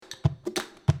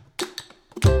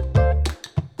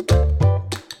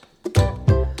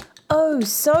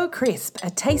So Crisp, a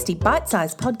tasty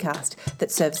bite-sized podcast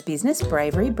that serves business,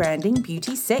 bravery, branding,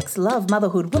 beauty, sex, love,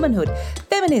 motherhood, womanhood,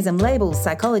 feminism, labels,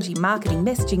 psychology, marketing,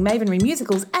 messaging, mavenry,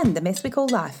 musicals, and the mess we call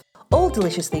life. All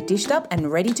deliciously dished up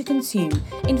and ready to consume.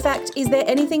 In fact, is there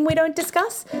anything we don't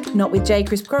discuss? Not with J.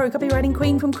 Crisp Crow, copywriting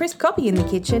queen from Crisp Copy in the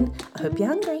kitchen. I hope you're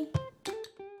hungry.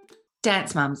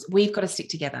 Dance mums, we've got to stick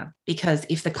together, because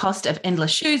if the cost of endless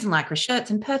shoes and lycra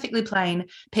shirts and perfectly plain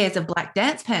pairs of black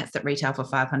dance pants that retail for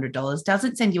 $500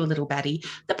 doesn't send you a little batty,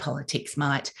 the politics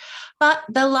might. But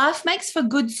the life makes for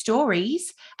good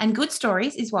stories, and good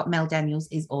stories is what Mel Daniels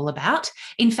is all about.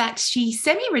 In fact, she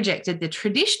semi-rejected the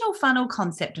traditional funnel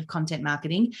concept of content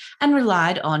marketing and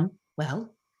relied on,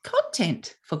 well,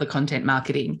 content for the content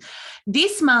marketing.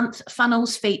 This month,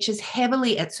 funnels features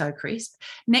heavily at So Crisp.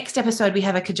 Next episode, we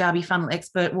have a Kajabi funnel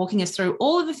expert walking us through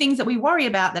all of the things that we worry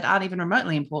about that aren't even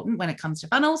remotely important when it comes to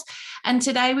funnels. And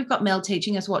today we've got Mel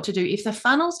teaching us what to do if the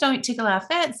funnels don't tickle our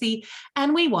fancy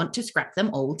and we want to scrap them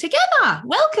all together.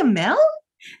 Welcome, Mel.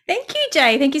 Thank you,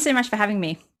 Jay. Thank you so much for having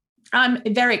me. I'm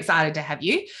very excited to have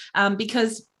you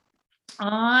because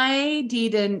I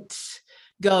didn't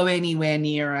go anywhere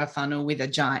near a funnel with a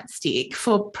giant stick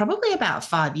for probably about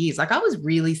 5 years. Like, I was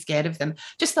really scared of them.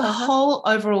 Just the whole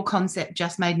overall concept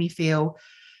just made me feel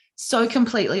so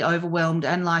completely overwhelmed,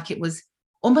 and like it was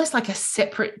almost like a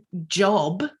separate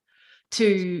job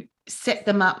to set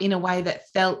them up in a way that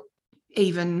felt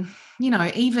even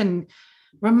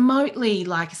remotely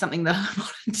like something that I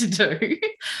wanted to do.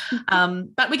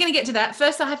 But we're going to get to that.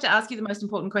 First, I have to ask you the most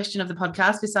important question of the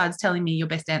podcast, besides telling me your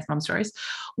best dance mom stories.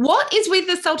 What is with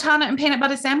the sultana and peanut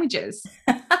butter sandwiches?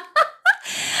 Yes,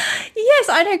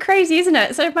 I know, crazy, isn't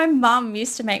it? So my mum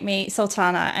used to make me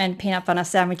sultana and peanut butter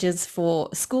sandwiches for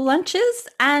school lunches,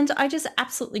 and I just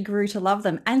absolutely grew to love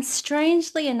them. And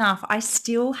strangely enough, I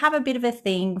still have a bit of a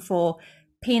thing for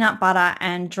peanut butter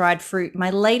and dried fruit.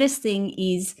 My latest thing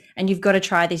is, and you've got to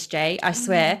try this, Jay, I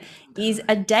swear, is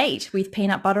a date with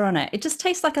peanut butter on it. It just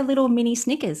tastes like a little mini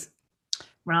Snickers.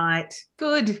 Right.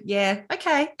 Good. Yeah.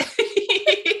 Okay.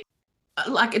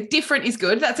 Like, a different is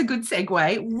good. That's a good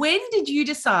segue. When did you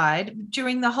decide,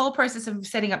 during the whole process of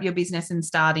setting up your business and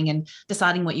starting and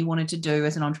deciding what you wanted to do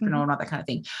as an entrepreneur and all that kind of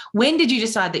thing, when did you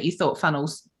decide that you thought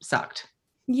funnels sucked?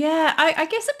 Yeah, I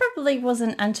guess it probably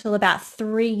wasn't until about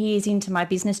 3 years into my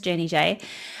business journey, Jay.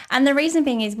 And the reason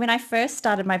being is, when I first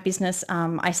started my business,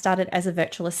 I started as a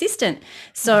virtual assistant.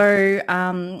 So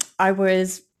I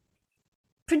was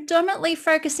predominantly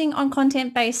focusing on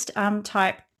content-based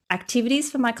type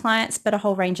activities for my clients, but a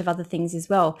whole range of other things as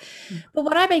well. But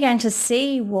what I began to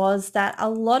see was that a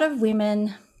lot of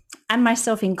women, and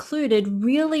myself included,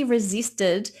 really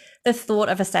resisted the thought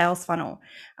of a sales funnel.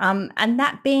 And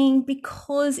that being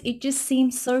because it just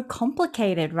seems so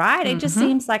complicated, right? It just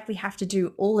seems like we have to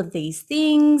do all of these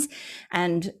things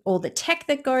and all the tech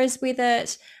that goes with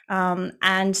it.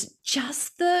 And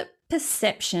just the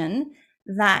perception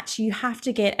that you have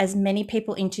to get as many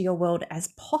people into your world as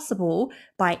possible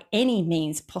by any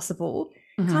means possible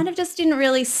kind of just didn't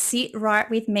really sit right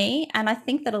with me. And I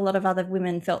think that a lot of other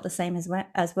women felt the same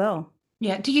as well.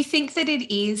 Yeah. Do you think that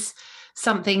it is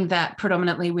something that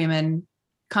predominantly women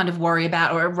kind of worry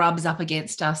about, or it rubs up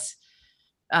against us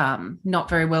not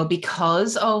very well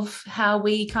because of how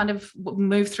we kind of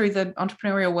move through the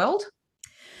entrepreneurial world?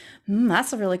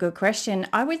 That's a really good question.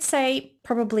 I would say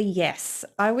probably yes.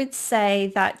 I would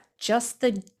say that just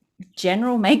the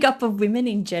general makeup of women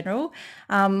in general,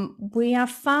 we are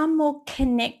far more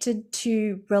connected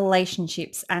to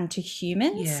relationships and to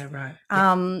humans. Yeah, right.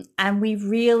 And we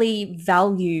really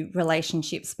value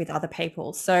relationships with other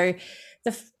people. So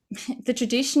the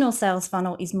traditional sales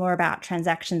funnel is more about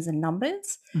transactions and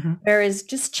numbers, whereas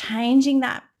just changing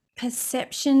that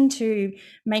perception to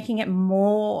making it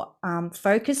more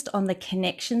focused on the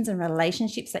connections and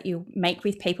relationships that you make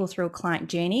with people through a client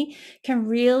journey can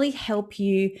really help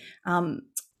you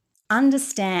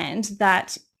understand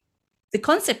that the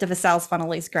concept of a sales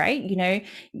funnel is great,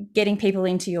 getting people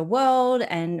into your world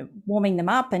and warming them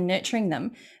up and nurturing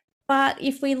them. But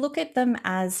if we look at them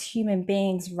as human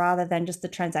beings rather than just the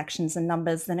transactions and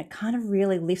numbers, then it kind of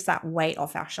really lifts that weight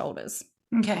off our shoulders.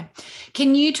 Okay.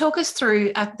 Can you talk us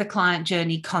through the client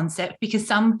journey concept? Because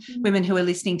some women who are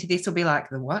listening to this will be like,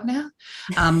 the what now?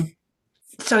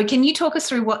 So can you talk us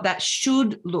through what that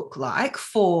should look like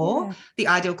for the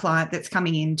ideal client that's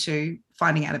coming into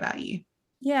finding out about you?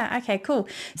 Yeah. Okay, cool.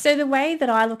 So the way that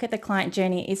I look at the client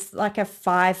journey is like a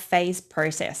 5-phase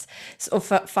process, or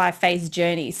 5-phase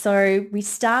journey. So we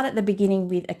start at the beginning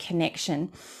with a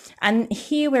connection. And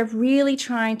here we're really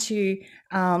trying to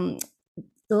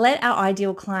let our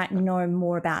ideal client know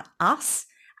more about us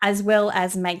as well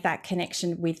as make that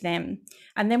connection with them.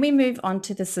 And then we move on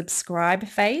to the subscribe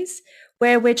phase,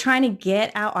 where we're trying to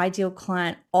get our ideal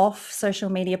client off social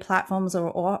media platforms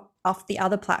or off the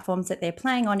other platforms that they're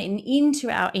playing on and into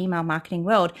our email marketing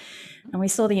world. And we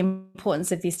saw the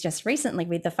importance of this just recently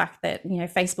with the fact that,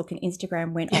 Facebook and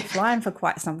Instagram went offline for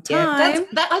quite some time.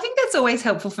 I think that's always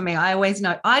helpful for me. I always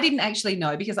know. I didn't actually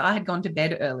know because I had gone to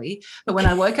bed early. But when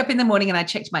I woke up in the morning and I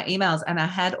checked my emails and I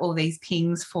had all these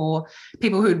pings for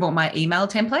people who had bought my email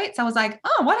templates, I was like,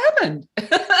 oh, what happened?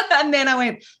 And then I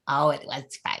went, oh, it was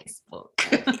Facebook.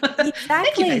 Exactly.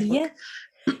 Thank you, Facebook. Yeah.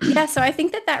 Yeah, so I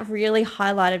think that really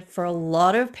highlighted for a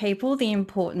lot of people the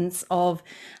importance of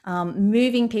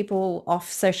moving people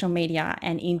off social media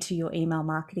and into your email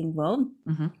marketing world.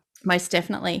 Mm-hmm. Most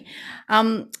definitely.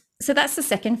 So that's the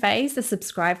second phase, the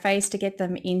subscribe phase, to get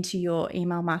them into your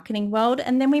email marketing world.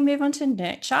 And then we move on to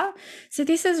nurture. So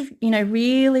this is,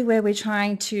 really where we're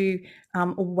trying to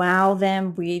wow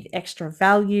them with extra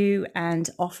value and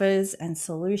offers and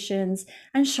solutions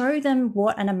and show them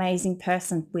what an amazing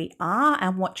person we are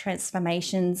and what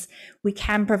transformations we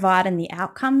can provide and the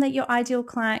outcome that your ideal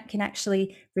client can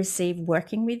actually receive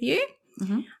working with you.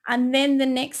 Mm-hmm. And then the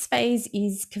next phase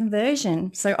is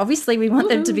conversion. So obviously we want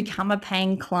them to become a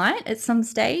paying client at some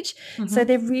stage. Mm-hmm. So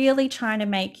they're really trying to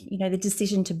make, the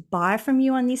decision to buy from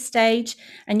you on this stage.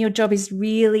 And your job is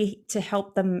really to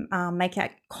help them make a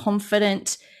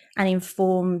confident and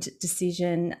informed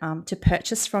decision to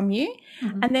purchase from you.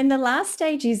 Mm-hmm. And then the last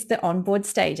stage is the onboard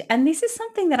stage. And this is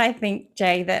something that I think,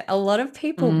 Jay, that a lot of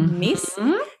people miss.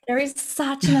 There is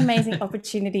such an amazing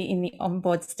opportunity in the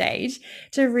onboard stage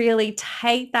to really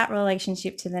take that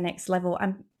relationship to the next level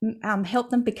and help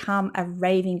them become a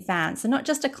raving fan. So not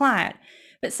just a client,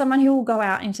 but someone who will go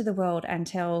out into the world and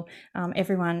tell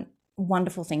everyone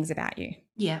wonderful things about you.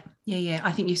 Yeah.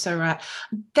 I think you're so right.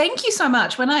 Thank you so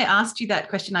much. When I asked you that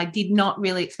question, I did not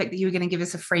really expect that you were going to give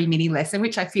us a free mini lesson,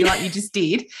 which I feel like you just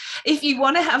did. If you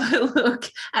want to have a look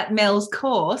at Mel's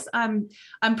course, I'm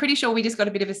pretty sure we just got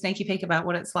a bit of a sneaky peek about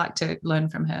what it's like to learn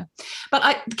from her.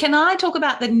 But can I talk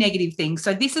about the negative things?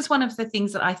 So this is one of the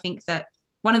things that I think that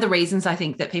one of the reasons I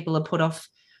think that people are put off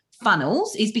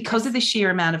funnels is because of the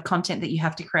sheer amount of content that you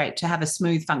have to create to have a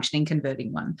smooth functioning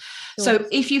converting one. Sure. So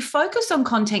if you focus on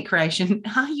content creation,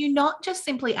 are you not just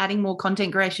simply adding more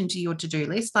content creation to your to-do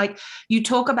list? Like, you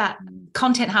talk about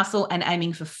content hustle and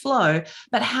aiming for flow,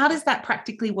 but how does that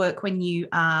practically work when you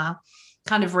are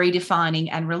kind of redefining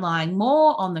and relying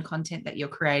more on the content that you're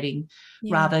creating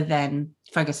rather than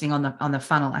focusing on the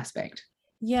funnel aspect?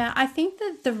 Yeah, I think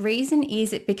that the reason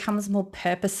is it becomes more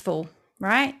purposeful.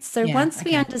 Right. So once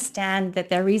we understand that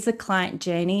there is a client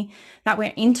journey, that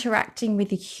we're interacting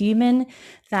with a human,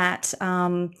 that,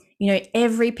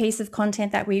 every piece of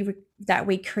content that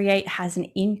we create has an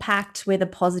impact, whether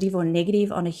positive or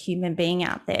negative, on a human being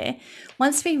out there.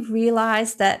 Once we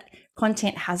realize that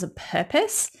content has a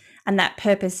purpose, and that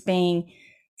purpose being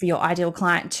for your ideal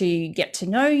client to get to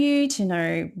know you, to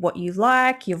know what you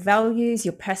like, your values,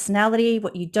 your personality,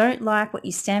 what you don't like, what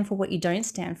you stand for, what you don't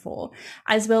stand for,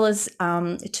 as well as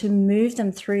to move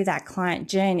them through that client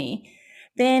journey,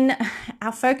 then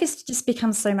our focus just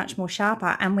becomes so much more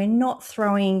sharper, and we're not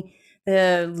throwing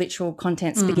the literal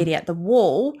content spaghetti at the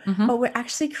wall, but we're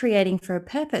actually creating for a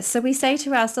purpose. So we say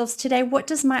to ourselves today, what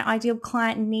does my ideal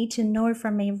client need to know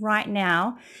from me right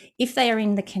now? If they are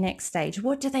in the connect stage,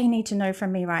 what do they need to know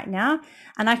from me right now?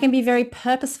 And I can be very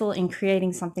purposeful in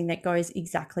creating something that goes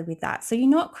exactly with that. So you're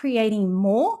not creating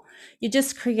more, you're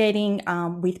just creating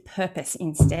with purpose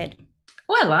instead.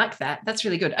 Oh, I like that. That's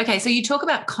really good. Okay, so you talk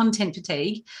about content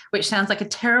fatigue, which sounds like a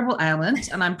terrible ailment,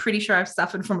 and I'm pretty sure I've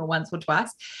suffered from it once or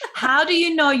twice. How do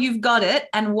you know you've got it,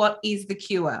 and what is the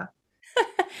cure?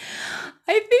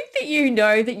 I think that you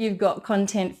know that you've got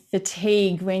content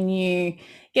fatigue when you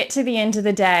get to the end of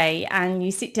the day and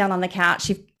you sit down on the couch.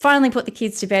 You've finally put the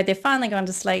kids to bed. They're finally gone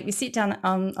to sleep. You sit down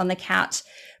on the couch,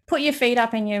 put your feet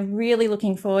up, and you're really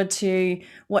looking forward to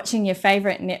watching your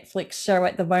favorite Netflix show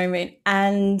at the moment,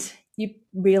 and you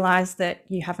realize that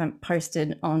you haven't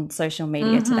posted on social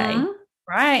media today,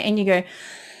 right? And you go,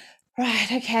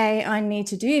 right, okay, I need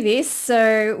to do this.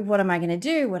 So what am I going to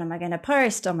do? What am I going to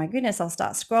post? Oh my goodness, I'll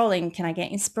start scrolling. Can I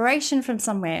get inspiration from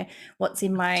somewhere? What's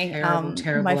in my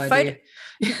terrible my idea.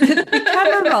 the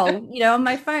camera roll, on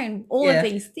my phone, all of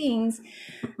these things.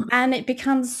 And it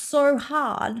becomes so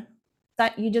hard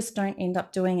that you just don't end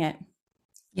up doing it.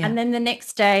 Yeah. And then the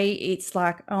next day it's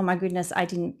like, oh my goodness, I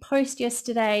didn't post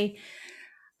yesterday.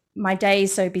 My day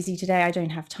is so busy today. I don't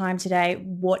have time today.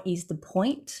 What is the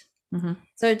point? Mhm.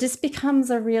 So it just becomes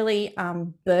a really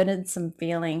burdensome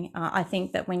feeling. I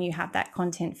think that when you have that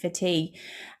content fatigue,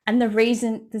 and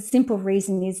the simple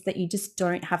reason is that you just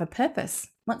don't have a purpose.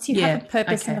 Once you have a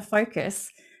purpose and a focus,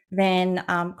 then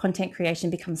content creation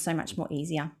becomes so much more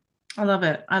easier. I love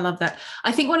it. I love that.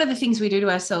 I think one of the things we do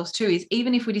to ourselves too is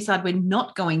even if we decide we're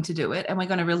not going to do it and we're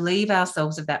going to relieve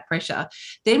ourselves of that pressure,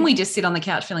 then we just sit on the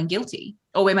couch feeling guilty,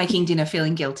 or we're making dinner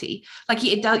feeling guilty. Like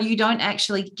you don't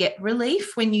actually get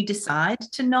relief when you decide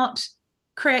to not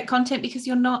create content because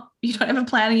you don't have a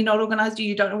plan and you're not organized, or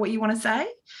you don't know what you want to say.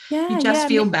 Yeah, you just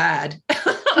feel bad.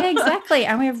 Yeah, exactly.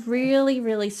 And we're really,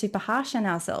 really super harsh on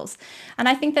ourselves. And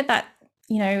I think that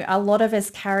a lot of us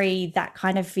carry that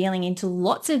kind of feeling into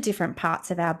lots of different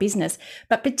parts of our business,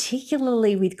 but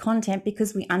particularly with content,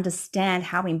 because we understand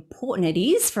how important it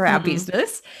is for our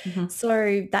business.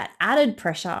 So that added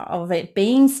pressure of it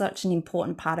being such an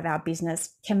important part of our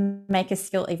business can make us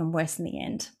feel even worse in the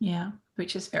end. Yeah,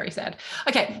 which is very sad.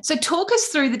 Okay, so talk us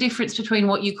through the difference between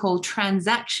what you call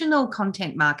transactional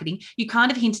content marketing. You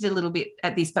kind of hinted a little bit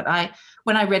at this, but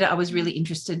when I read it, I was really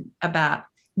interested about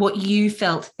what you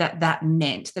felt that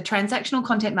meant, the transactional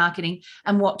content marketing,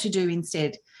 and what to do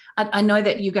instead. I know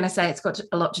that you're going to say it's got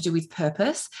a lot to do with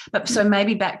purpose, but so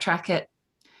maybe backtrack it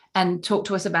and talk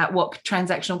to us about what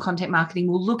transactional content marketing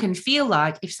will look and feel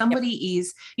like if somebody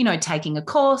is, taking a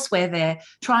course where they're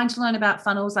trying to learn about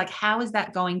funnels. Like, how is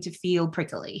that going to feel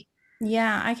prickly?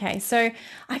 Yeah. Okay. So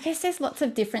I guess there's lots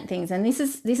of different things, and this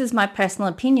is my personal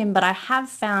opinion, but I have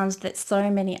found that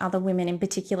so many other women in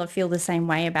particular feel the same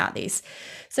way about this.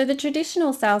 So the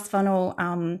traditional sales funnel,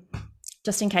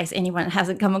 just in case anyone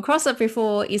hasn't come across it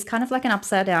before, is kind of like an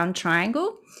upside down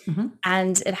triangle,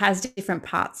 and it has different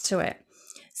parts to it.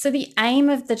 So the aim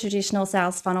of the traditional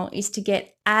sales funnel is to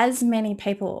get as many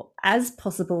people as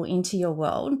possible into your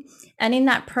world. And in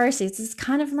that process, it's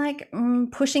kind of like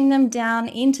pushing them down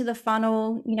into the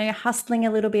funnel, hustling a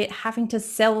little bit, having to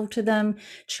sell to them,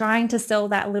 trying to sell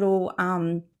that little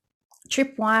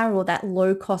tripwire or that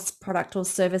low cost product or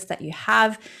service that you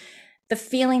have. The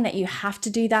feeling that you have to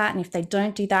do that. And if they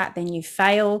don't do that, then you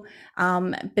fail.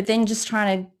 But then just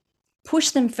trying to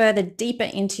push them further deeper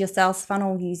into your sales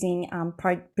funnel using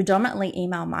predominantly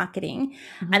email marketing,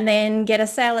 and then get a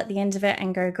sale at the end of it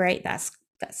and go, great, that's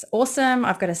awesome.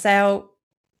 I've got a sale.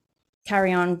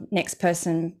 Carry on. Next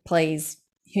person, please.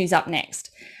 Who's up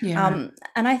next? Yeah.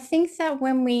 And I think that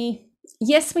we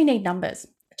need numbers.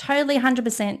 Totally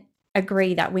 100%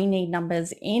 agree that we need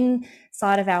numbers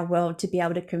inside of our world to be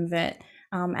able to convert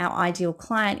our ideal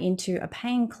client into a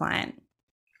paying client.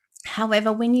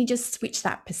 However, when you just switch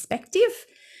that perspective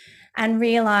and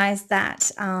realize that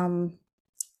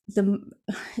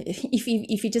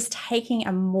if you're just taking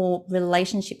a more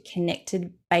relationship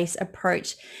connected based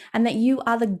approach, and that you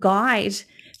are the guide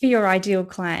for your ideal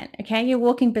client, okay? You're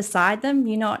walking beside them.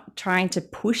 You're not trying to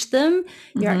push them.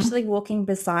 You're actually walking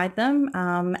beside them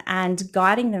and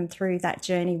guiding them through that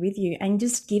journey with you, and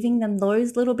just giving them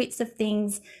those little bits of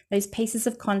things, those pieces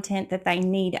of content that they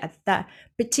need at that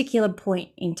particular point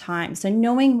in time. So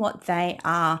knowing what they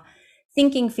are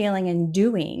thinking, feeling, and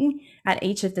doing at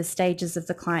each of the stages of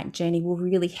the client journey will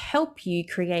really help you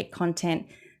create content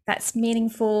that's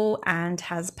meaningful and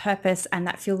has purpose and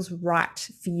that feels right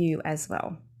for you as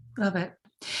well. Love it.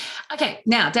 Okay,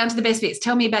 now down to the best bits.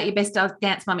 Tell me about your best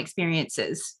dance mum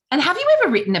experiences. And have you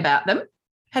ever written about them?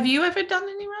 Have you ever done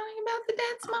any writing about the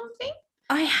dance mum thing?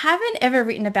 I haven't ever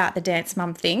written about the dance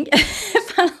mum thing,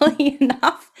 funnily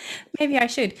enough. Maybe I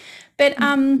should. But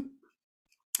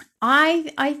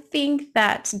I think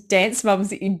that dance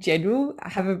mums in general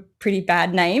have a pretty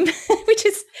bad name, which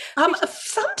is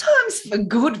sometimes for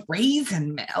good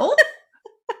reason, Mel.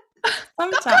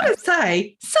 Sometimes. I've got to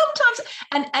say, sometimes,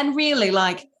 and really,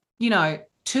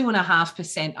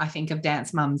 2.5%, I think, of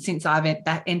dance mums since I've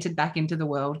entered back into the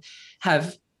world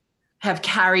have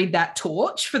carried that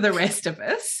torch for the rest of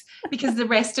us, because the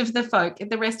rest of the folk,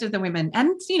 the rest of the women,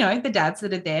 and the dads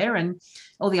that are there, and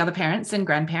all the other parents and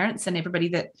grandparents and everybody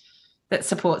that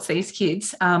supports these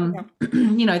kids,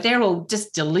 they're all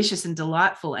just delicious and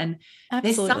delightful. And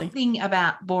Absolutely. There's something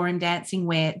about ballroom dancing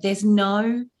where there's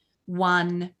no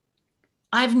one.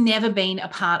 I've never been a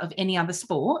part of any other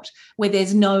sport where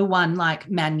there's no one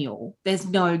manual. There's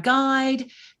no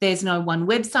guide. There's no one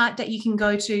website that you can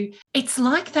go to. It's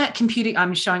like that computer,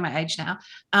 I'm showing my age now,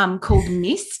 called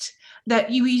Mist,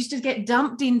 that you used to get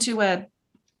dumped into a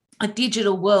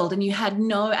digital world and you had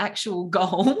no actual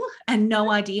goal and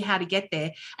no idea how to get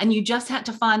there. And you just had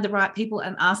to find the right people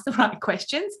and ask the right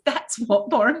questions. That's what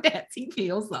ballroom dancing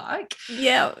feels like.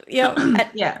 Yeah.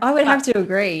 I would have to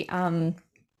agree.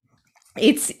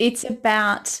 It's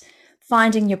about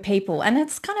finding your people. And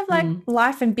it's kind of like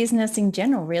life and business in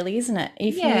general, really, isn't it?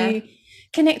 If you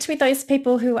connect with those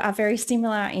people who are very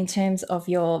similar in terms of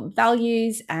your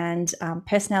values and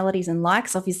personalities and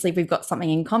likes. Obviously, we've got something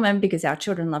in common because our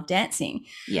children love dancing.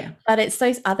 Yeah. But it's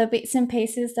those other bits and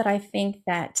pieces that I think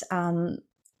that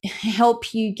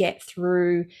help you get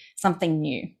through something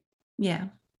new. Yeah.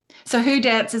 So who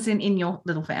dances in your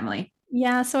little family?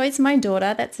 Yeah, so it's my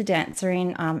daughter that's a dancer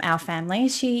in our family.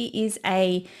 She is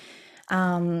into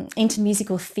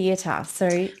musical theatre.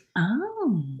 So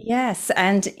yes,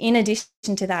 and in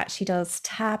addition to that, she does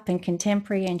tap and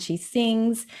contemporary, and she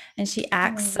sings and she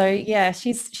acts. So yeah,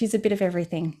 she's a bit of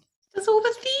everything. Does all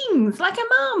the things like a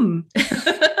mum.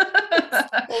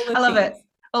 I love it.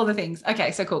 All the things.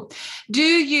 Okay, so cool. Do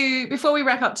you, before we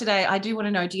wrap up today, I do want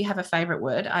to know, do you have a favourite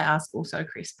word? I ask also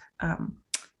Crisp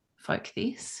folk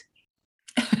this.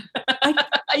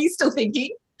 Are you still thinking?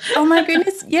 Oh my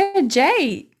goodness. Yeah,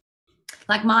 Jay.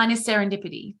 Like mine is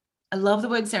serendipity. I love the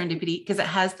word serendipity because it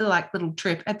has the like little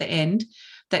trip at the end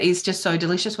that is just so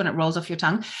delicious when it rolls off your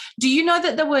tongue. Do you know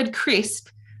that the word crisp,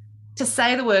 to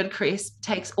say the word crisp,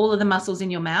 takes all of the muscles in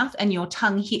your mouth and your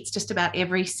tongue hits just about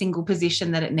every single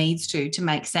position that it needs to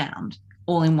make sound,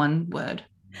 all in one word?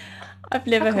 I've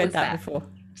never heard that before.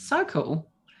 So cool.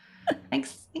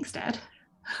 Thanks, Dad.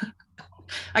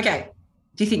 Okay.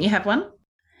 Do you think you have one?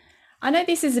 I know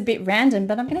this is a bit random,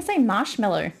 but I'm going to say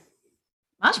marshmallow.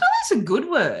 Marshmallow is a good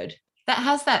word. That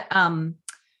has that, do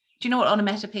you know what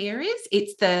onomatopoeia is?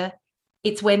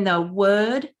 It's when the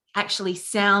word actually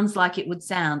sounds like it would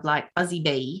sound, like Buzzy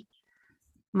Bee.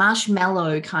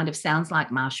 Marshmallow kind of sounds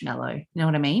like marshmallow. You know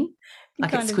what I mean?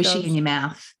 Like it's squishy in your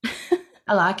mouth.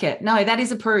 I like it. No, that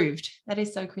is approved. That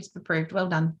is so Crisp approved. Well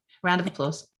done. Round of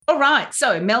applause. All right.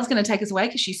 So Mel's going to take us away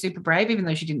because she's super brave, even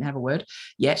though she didn't have a word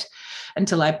yet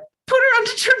until I put her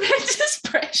under tremendous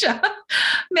pressure.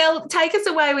 Mel, take us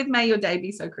away with May Your Day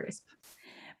Be So Crisp.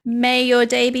 May your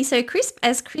day be so crisp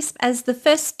as the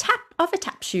first tap of a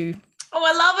tap shoe. Oh,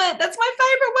 I love it. That's my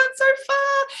favourite one so far.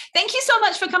 Thank you so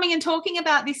much for coming and talking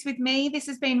about this with me. This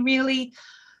has been really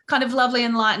kind of lovely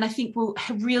and light, and I think will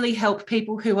really help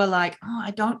people who are like, oh,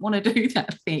 I don't want to do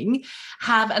that thing,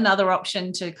 have another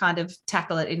option to kind of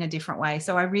tackle it in a different way.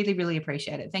 So I really, really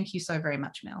appreciate it. Thank you so very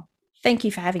much, Mel. Thank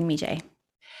you for having me, Jay.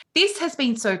 This has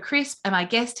been So Crisp, and my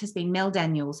guest has been Mel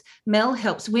Daniels. Mel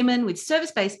helps women with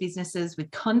service-based businesses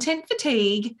with content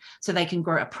fatigue so they can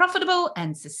grow a profitable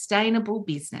and sustainable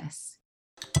business.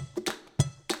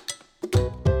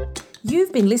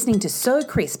 You've been listening to So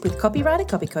Crisp with copywriter,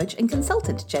 copy coach and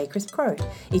consultant Jay Crisp Crowe.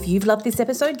 If you've loved this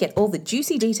episode, get all the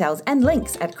juicy details and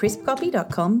links at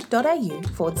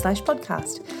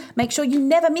crispcopy.com.au/podcast. Make sure you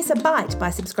never miss a bite by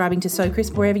subscribing to So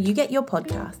Crisp wherever you get your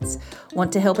podcasts.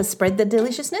 Want to help us spread the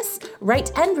deliciousness?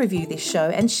 Rate and review this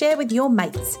show and share with your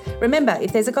mates. Remember,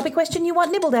 if there's a copy question you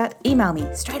want nibbled at, email me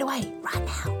straight away right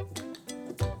now.